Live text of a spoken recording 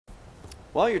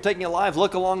Well, you're taking a live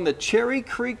look along the Cherry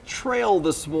Creek Trail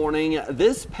this morning.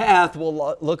 This path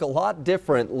will look a lot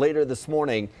different later this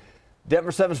morning.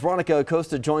 Denver 7's Veronica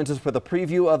Acosta joins us with a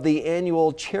preview of the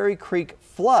annual Cherry Creek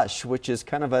Flush, which is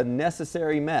kind of a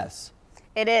necessary mess.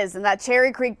 It is, and that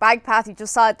Cherry Creek bike path, you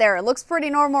just saw it there. It looks pretty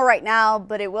normal right now,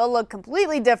 but it will look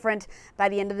completely different by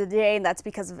the end of the day, and that's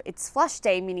because of its flush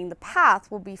day, meaning the path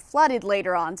will be flooded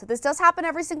later on. So this does happen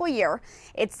every single year.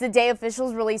 It's the day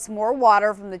officials release more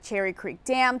water from the Cherry Creek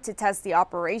Dam to test the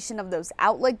operation of those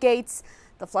outlet gates.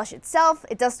 The flush itself,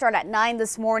 it does start at 9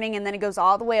 this morning, and then it goes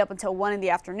all the way up until 1 in the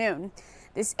afternoon.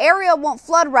 This area won't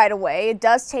flood right away. It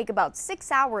does take about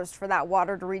 6 hours for that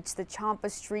water to reach the Champa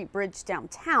Street Bridge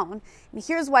downtown. And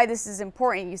here's why this is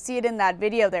important. You see it in that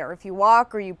video there. If you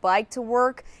walk or you bike to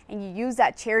work and you use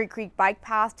that Cherry Creek bike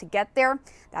path to get there,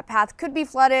 that path could be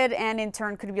flooded and in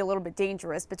turn could be a little bit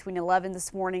dangerous between 11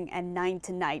 this morning and 9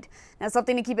 tonight. Now,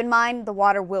 something to keep in mind, the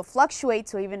water will fluctuate,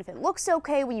 so even if it looks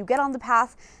okay when you get on the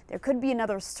path, there could be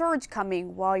another surge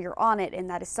coming while you're on it, and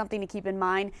that is something to keep in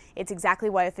mind. It's exactly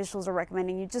why officials are recommending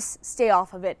you just stay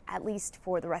off of it, at least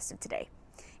for the rest of today.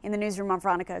 In the newsroom, I'm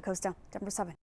Veronica Acosta, Denver 7.